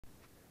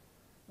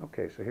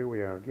Okay, so here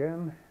we are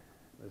again.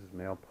 This is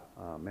mail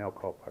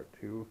call part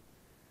two,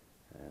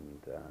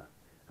 and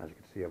as you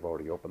can see, I've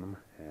already opened them,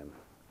 and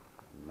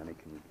many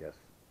can guess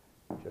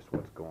just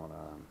what's going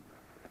on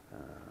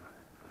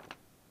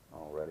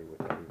already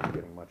without even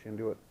getting much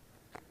into it.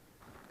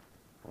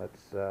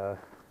 Let's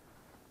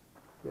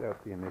get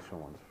out the initial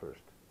ones first.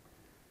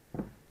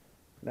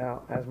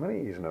 Now, as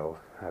many of you know,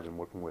 I've been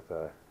working with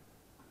a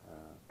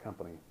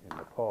company in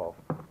Nepal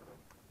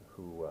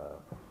who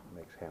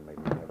makes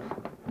handmade knives.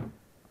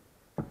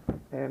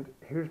 And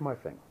here's my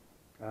thing.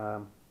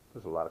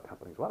 There's a lot of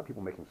companies, a lot of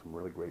people making some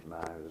really great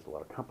knives. There's a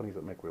lot of companies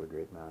that make really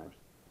great knives.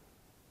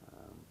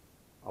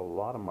 A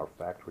lot of them are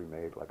factory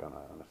made, like on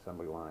an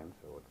assembly line.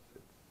 So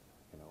it's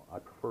I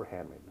prefer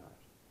handmade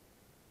knives.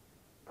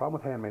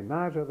 Problem with handmade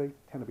knives are they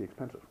tend to be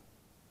expensive.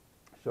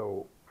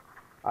 So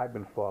I've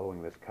been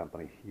following this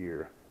company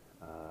here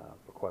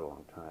for quite a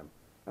long time,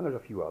 and there's a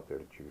few out there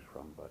to choose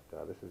from,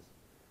 but this is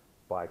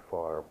by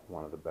far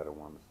one of the better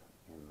ones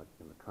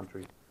in the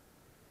country.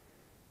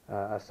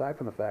 Aside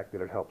from the fact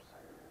that it helps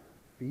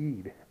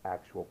feed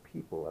actual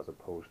people as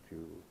opposed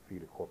to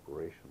feed a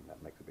corporation,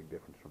 that makes a big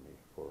difference for me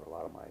for a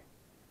lot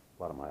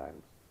of my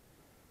items.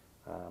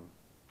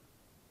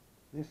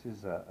 This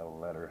is a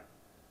letter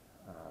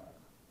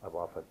of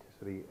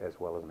authenticity as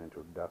well as an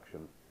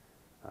introduction.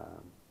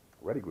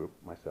 Ready Group,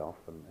 myself,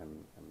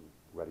 and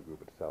Ready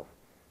Group itself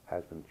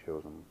has been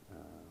chosen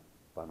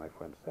by my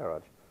friend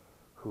Saraj,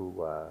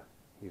 who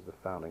he's the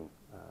founding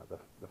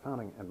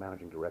and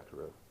managing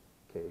director of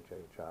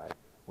KHHI,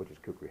 which is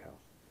Kukri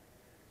House.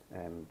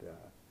 And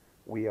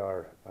we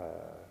are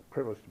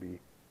privileged to be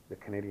the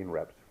Canadian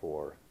reps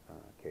for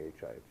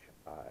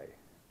KHHI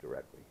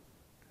directly.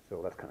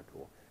 So that's kind of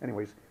cool.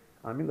 Anyways,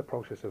 I'm in the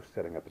process of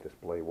setting up a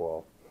display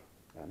wall,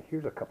 and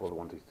here's a couple of the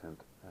ones he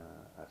sent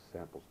as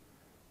samples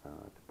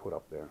to put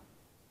up there.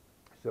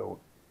 So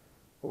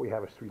what we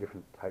have is three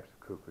different types of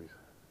kukris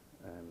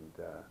and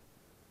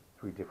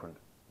three different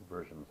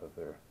versions of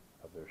their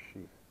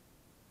sheath.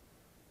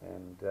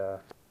 And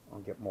I'll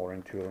get more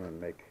into them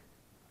and make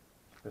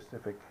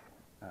specific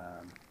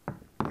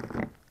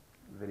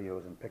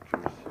videos and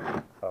pictures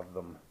of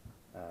them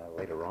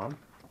later on.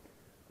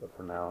 But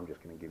for now, I'm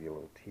just going to give you a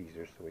little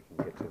teaser so we can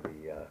get to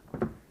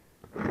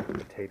the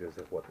potatoes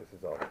of what this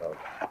is all about.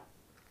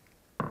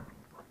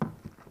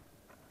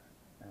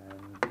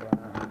 And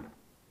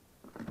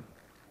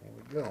here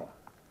we go.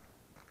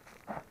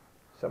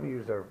 Some of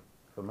you are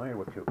familiar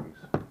with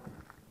kukris.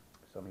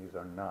 Some of you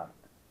are not.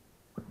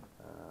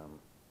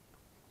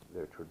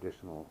 They're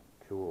traditional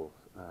tools,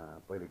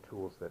 bladed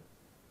tools that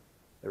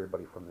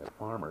everybody from their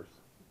farmers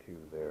to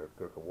their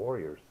Gurkha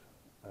warriors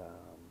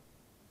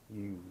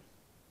use.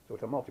 So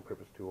it's a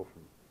multi-purpose tool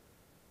from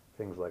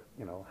things like,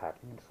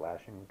 hacking and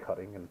slashing and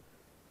cutting and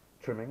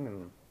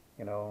trimming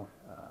and, all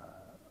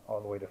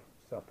the way to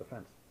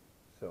self-defense.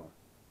 So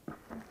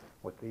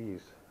with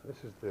these,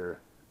 this is their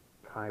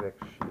Kydex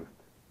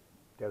sheathed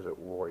Desert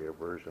Warrior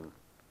version.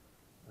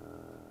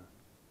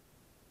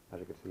 As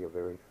you can see, a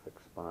very thick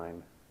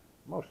spine.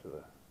 Most of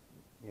the,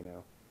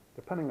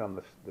 depending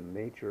on the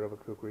nature of a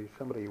kukri,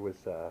 somebody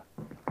was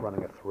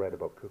running a thread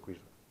about kukris.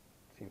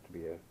 Seems to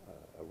be a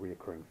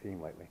reoccurring theme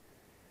lately,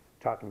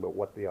 talking about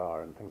what they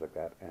are and things like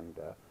that. And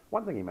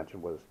one thing he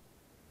mentioned was,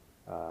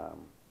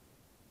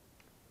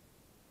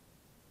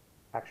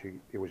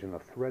 actually, it was in the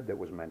thread that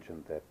was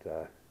mentioned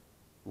that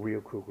real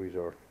kukris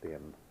are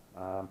thin.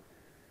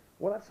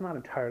 Well, that's not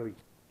entirely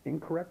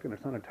incorrect, and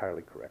it's not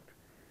entirely correct.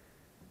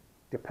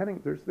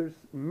 There's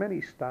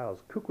many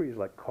styles. Kukri is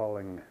like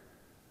calling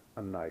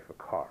a knife a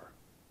car.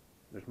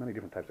 There's many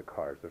different types of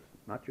cars. There's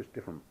not just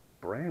different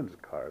brands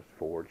of cars: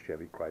 Ford,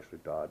 Chevy,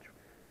 Chrysler, Dodge,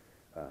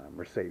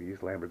 Mercedes,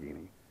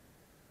 Lamborghini.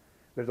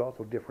 There's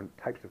also different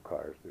types of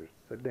cars. There's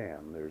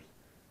sedan, there's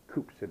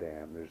coupe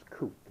sedan, there's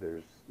coupe,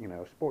 there's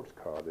sports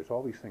car. There's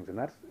all these things, and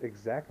that's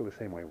exactly the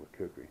same way with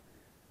kukri.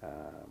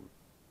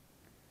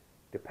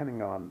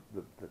 Depending on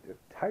the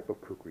type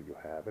of kukri you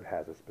have, it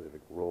has a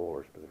specific role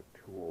or specific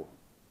tool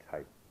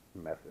type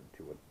method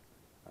to it.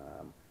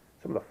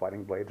 Some of the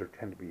fighting blades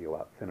tend to be a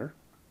lot thinner,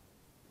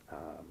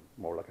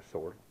 more like a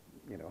sword.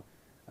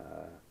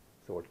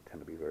 Swords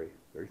tend to be very,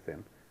 very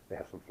thin. They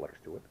have some flex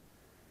to it.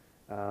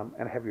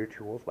 And heavier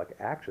tools like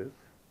axes,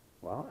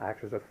 well,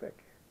 axes are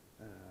thick.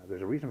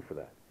 There's a reason for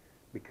that,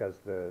 because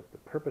the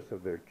purpose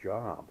of their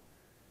job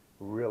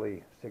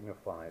really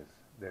signifies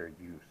their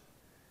use.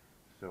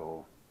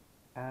 So,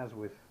 as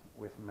with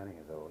many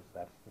of those,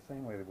 that's the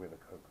same way with a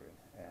kukri.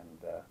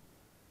 And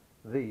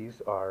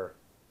these are,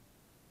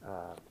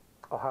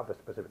 I'll have the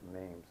specific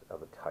names of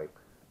the type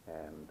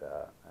and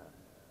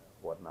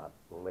whatnot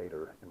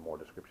later in more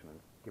description and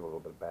give a little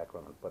bit of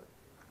background on it. But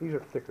these are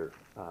thicker,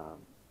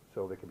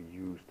 so they can be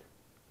used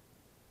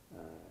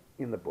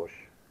in the bush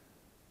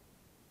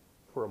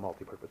for a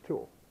multi-purpose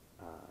tool.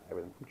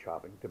 Everything from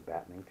chopping to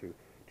battening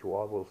to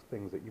all those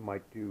things that you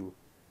might do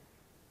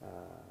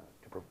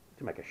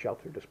to make a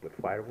shelter, to split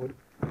firewood,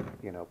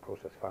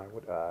 process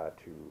firewood,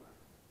 to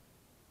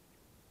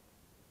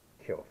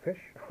kill a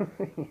fish,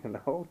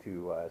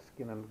 to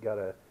skin and gut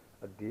a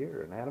deer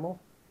or an animal.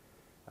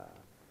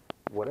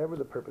 Whatever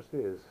the purpose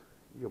is,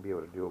 you'll be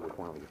able to do it with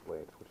one of these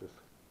blades, which is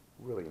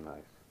really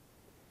nice.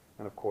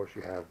 And of course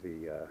you have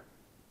the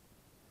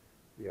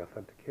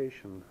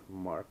authentication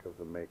mark of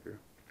the maker.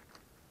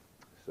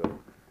 So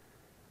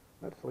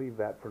let's leave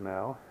that for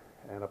now.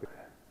 And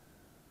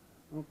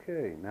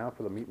okay, now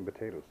for the meat and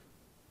potatoes.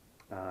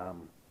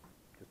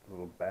 Just a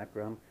little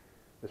background.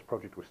 This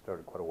project was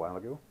started quite a while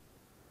ago.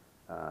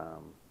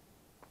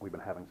 We've been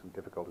having some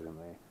difficulties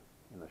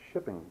in the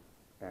shipping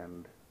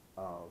end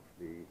of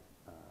the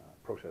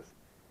process.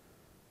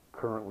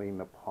 Currently,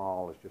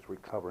 Nepal is just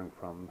recovering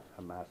from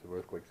a massive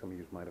earthquake. Some of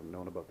you might have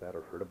known about that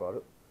or heard about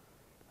it.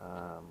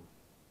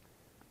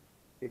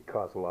 It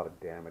caused a lot of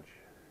damage,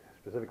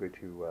 specifically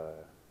to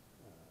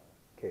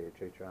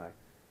KHHI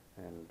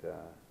and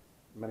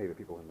many of the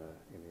people in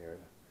the area.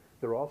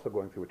 They're also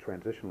going through a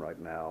transition right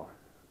now,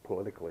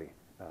 politically,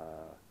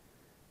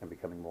 and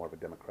becoming more of a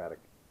democratic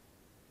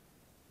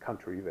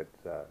country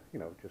that, you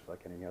know, just like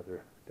any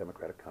other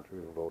democratic country,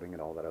 with voting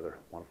and all that other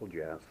wonderful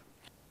jazz.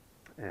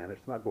 And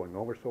it's not going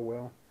over so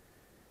well.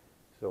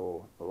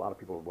 So a lot of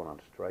people went on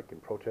strike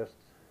and protests.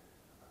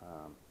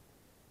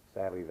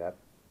 Sadly, that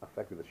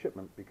affected the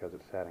shipment because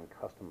it sat in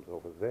customs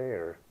over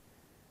there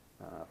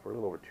for a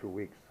little over 2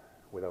 weeks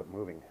without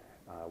moving.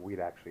 We'd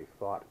actually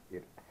thought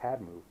it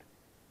had moved,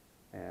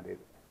 and it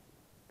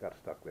got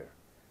stuck there.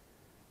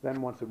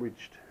 Then once it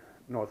reached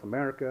North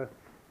America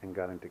and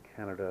got into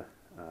Canada,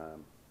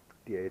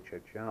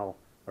 DHL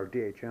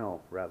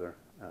rather,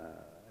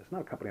 it's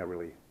not a company I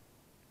really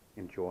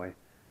enjoy.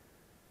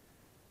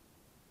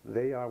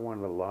 They are one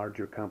of the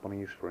larger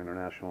companies for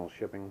international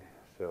shipping,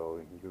 so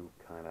you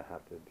kind of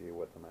have to deal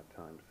with them at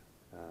times.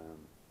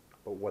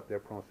 But what their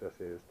process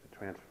is to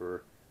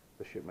transfer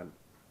the shipment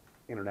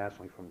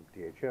internationally from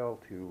DHL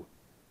to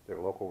their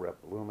local rep,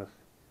 Loomis,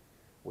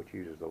 which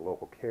uses a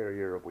local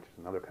carrier, which is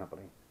another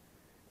company,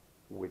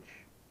 which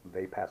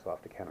they pass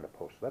off to Canada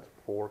Post. So that's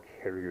 4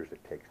 carriers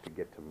it takes to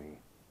get to me,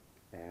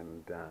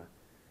 and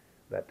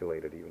that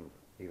delayed it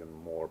even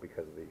more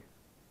because of the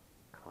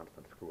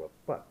constant screw up.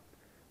 But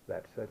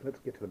that said, let's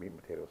get to the meat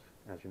and potatoes.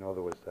 As you know,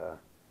 there was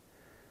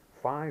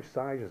 5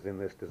 sizes in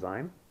this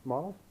design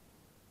model.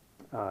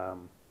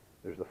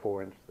 There's the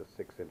 4-inch, the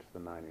 6-inch, the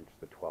 9-inch,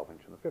 the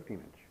 12-inch, and the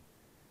 15-inch.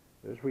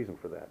 There's reason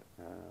for that.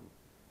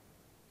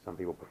 Some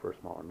people prefer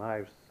smaller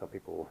knives. Some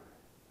people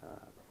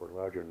prefer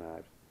larger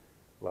knives,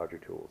 larger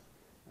tools.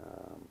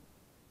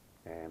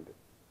 And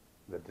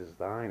the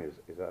design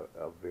is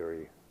a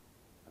very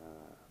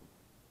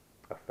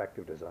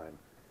effective design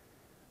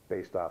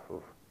based off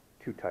of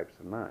 2 types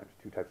of knives,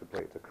 2 types of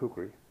blades, a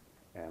kukri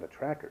and a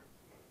tracker.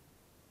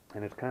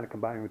 And it's kind of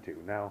combining the two.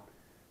 Now,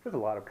 there's a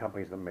lot of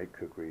companies that make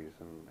kukris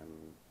and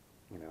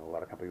you know, a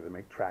lot of companies that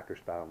make tracker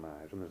style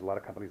knives, and there's a lot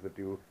of companies that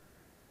do,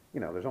 you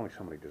know, there's only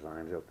so many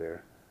designs out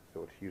there,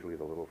 so it's usually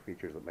the little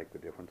features that make the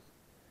difference.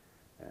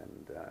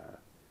 And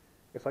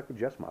it's like the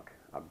Jesmuck,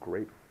 a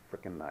great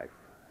frickin' knife.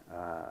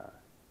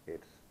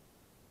 It's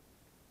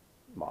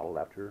modeled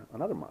after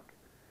another muck,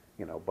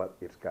 you know, but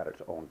it's got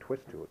its own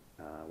twist to it,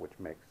 which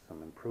makes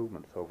some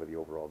improvements over the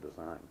overall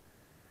design.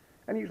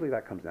 And usually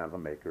that comes down to the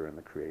maker and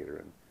the creator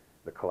and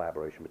the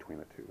collaboration between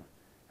the two.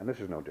 And this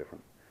is no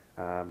different.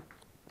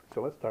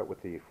 So let's start with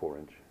the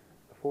 4-inch.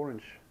 The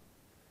 4-inch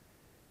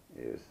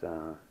is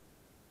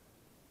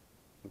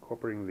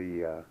incorporating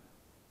the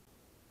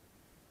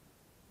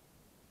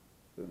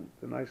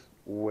nice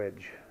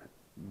wedge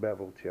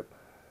bevel tip,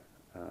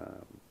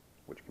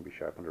 which can be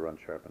sharpened or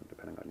unsharpened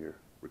depending on your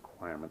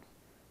requirements.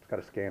 It's got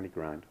a Scandi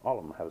grind. All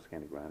of them have a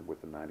Scandi grind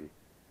with a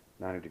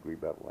 90-degree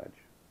bevel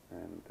edge.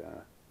 And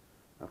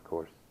of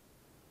course,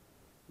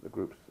 the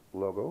group's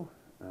logo.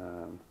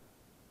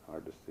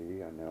 Hard to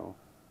see, I know,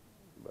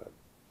 but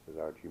this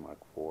is RG Mark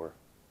IV.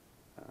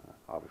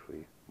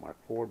 Obviously Mark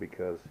IV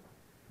because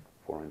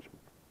 4-inch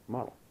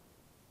model.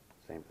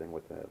 Same thing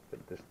with the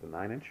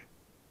 9-inch.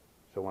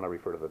 So when I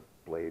refer to the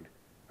blade,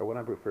 or when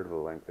I refer to the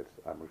length,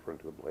 I'm referring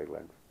to the blade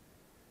length.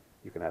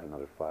 You can add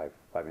another 5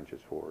 inches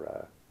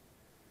for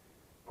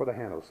the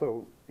handle.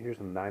 So here's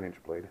the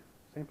 9-inch blade.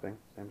 Same thing,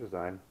 same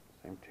design,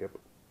 same tip.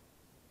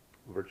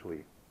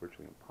 Virtually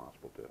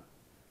impossible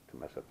to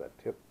mess up that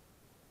tip.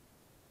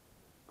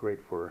 Great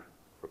for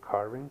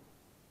carving,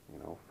 you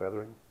know,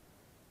 feathering.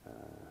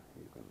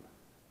 You can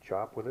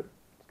chop with it.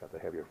 It's got the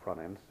heavier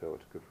front end, so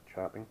it's good for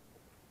chopping.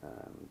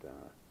 And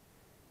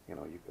you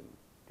know, you can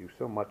do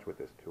so much with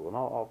this tool. And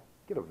I'll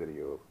get a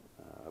video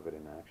of it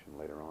in action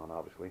later on,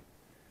 obviously,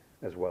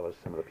 as well as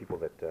some of the people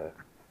that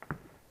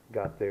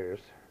got theirs.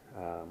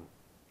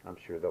 I'm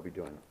sure they'll be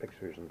doing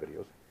pictures and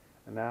videos.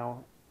 And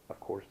now, of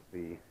course,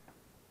 the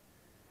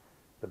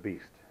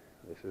beast.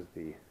 This is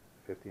the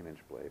 15-inch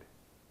blade,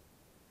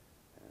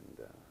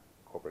 and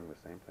incorporating the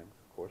same things,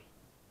 of course,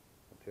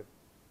 the tip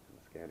and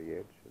the Scandi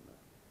edge and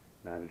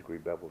the 90-degree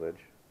beveled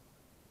edge.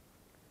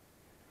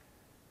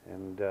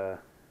 And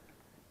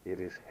it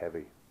is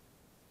heavy,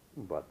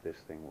 but this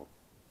thing will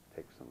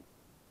take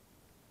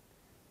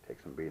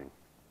some beating.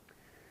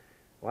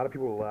 A lot of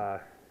people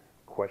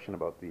question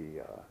about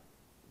the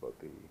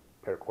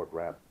paracord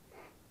wrap.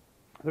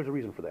 There's a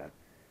reason for that.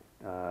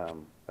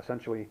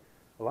 Essentially,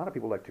 a lot of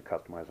people like to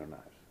customize their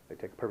knives. They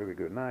take a perfectly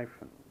good knife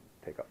and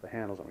take off the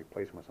handles and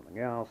replace them with something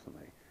else, and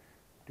they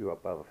do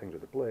up other things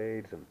with the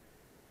blades, and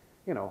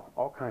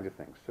all kinds of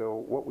things. So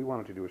what we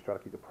wanted to do is try to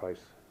keep the price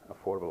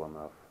affordable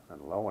enough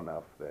and low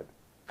enough that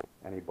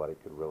anybody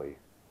could really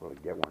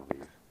get one of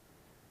these,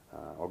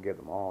 or get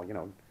them all,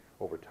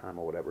 over time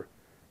or whatever.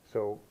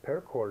 So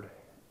paracord,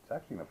 it's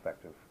actually an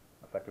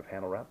effective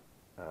handle wrap.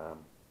 Um,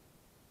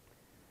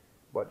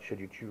 but should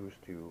you choose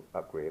to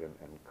upgrade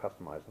and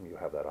customize them, you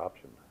have that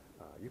option.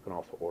 You can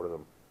also order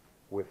them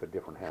with a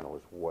different handle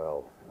as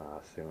well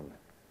soon,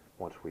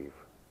 once we've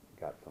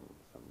got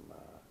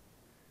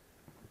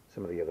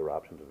some of the other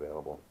options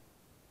available.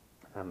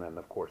 And then,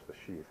 of course, the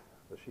sheath.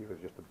 The sheath is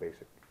just a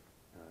basic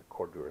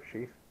Cordura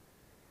sheath,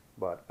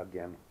 but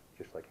again,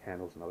 just like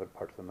handles and other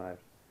parts of the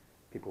knives,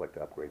 people like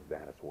to upgrade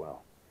that as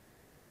well.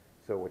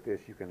 So with this,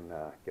 you can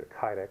get a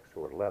Kydex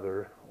or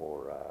leather,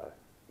 or a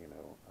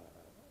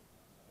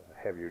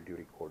heavier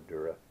duty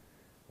Cordura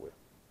with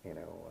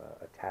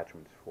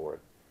attachments for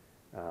it,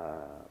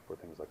 for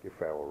things like your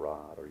ferro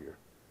rod or your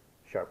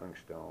sharpening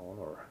stone,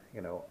 or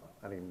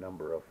any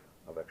number of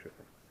extra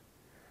things.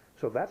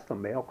 So that's the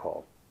mail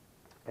call,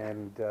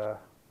 and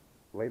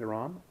later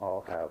on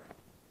I'll have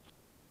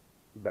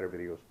better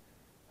videos,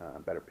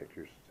 better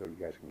pictures, so you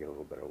guys can get a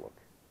little better look.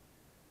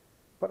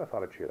 But I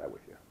thought I'd share that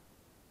with you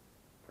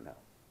for now.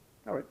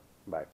 All right, bye.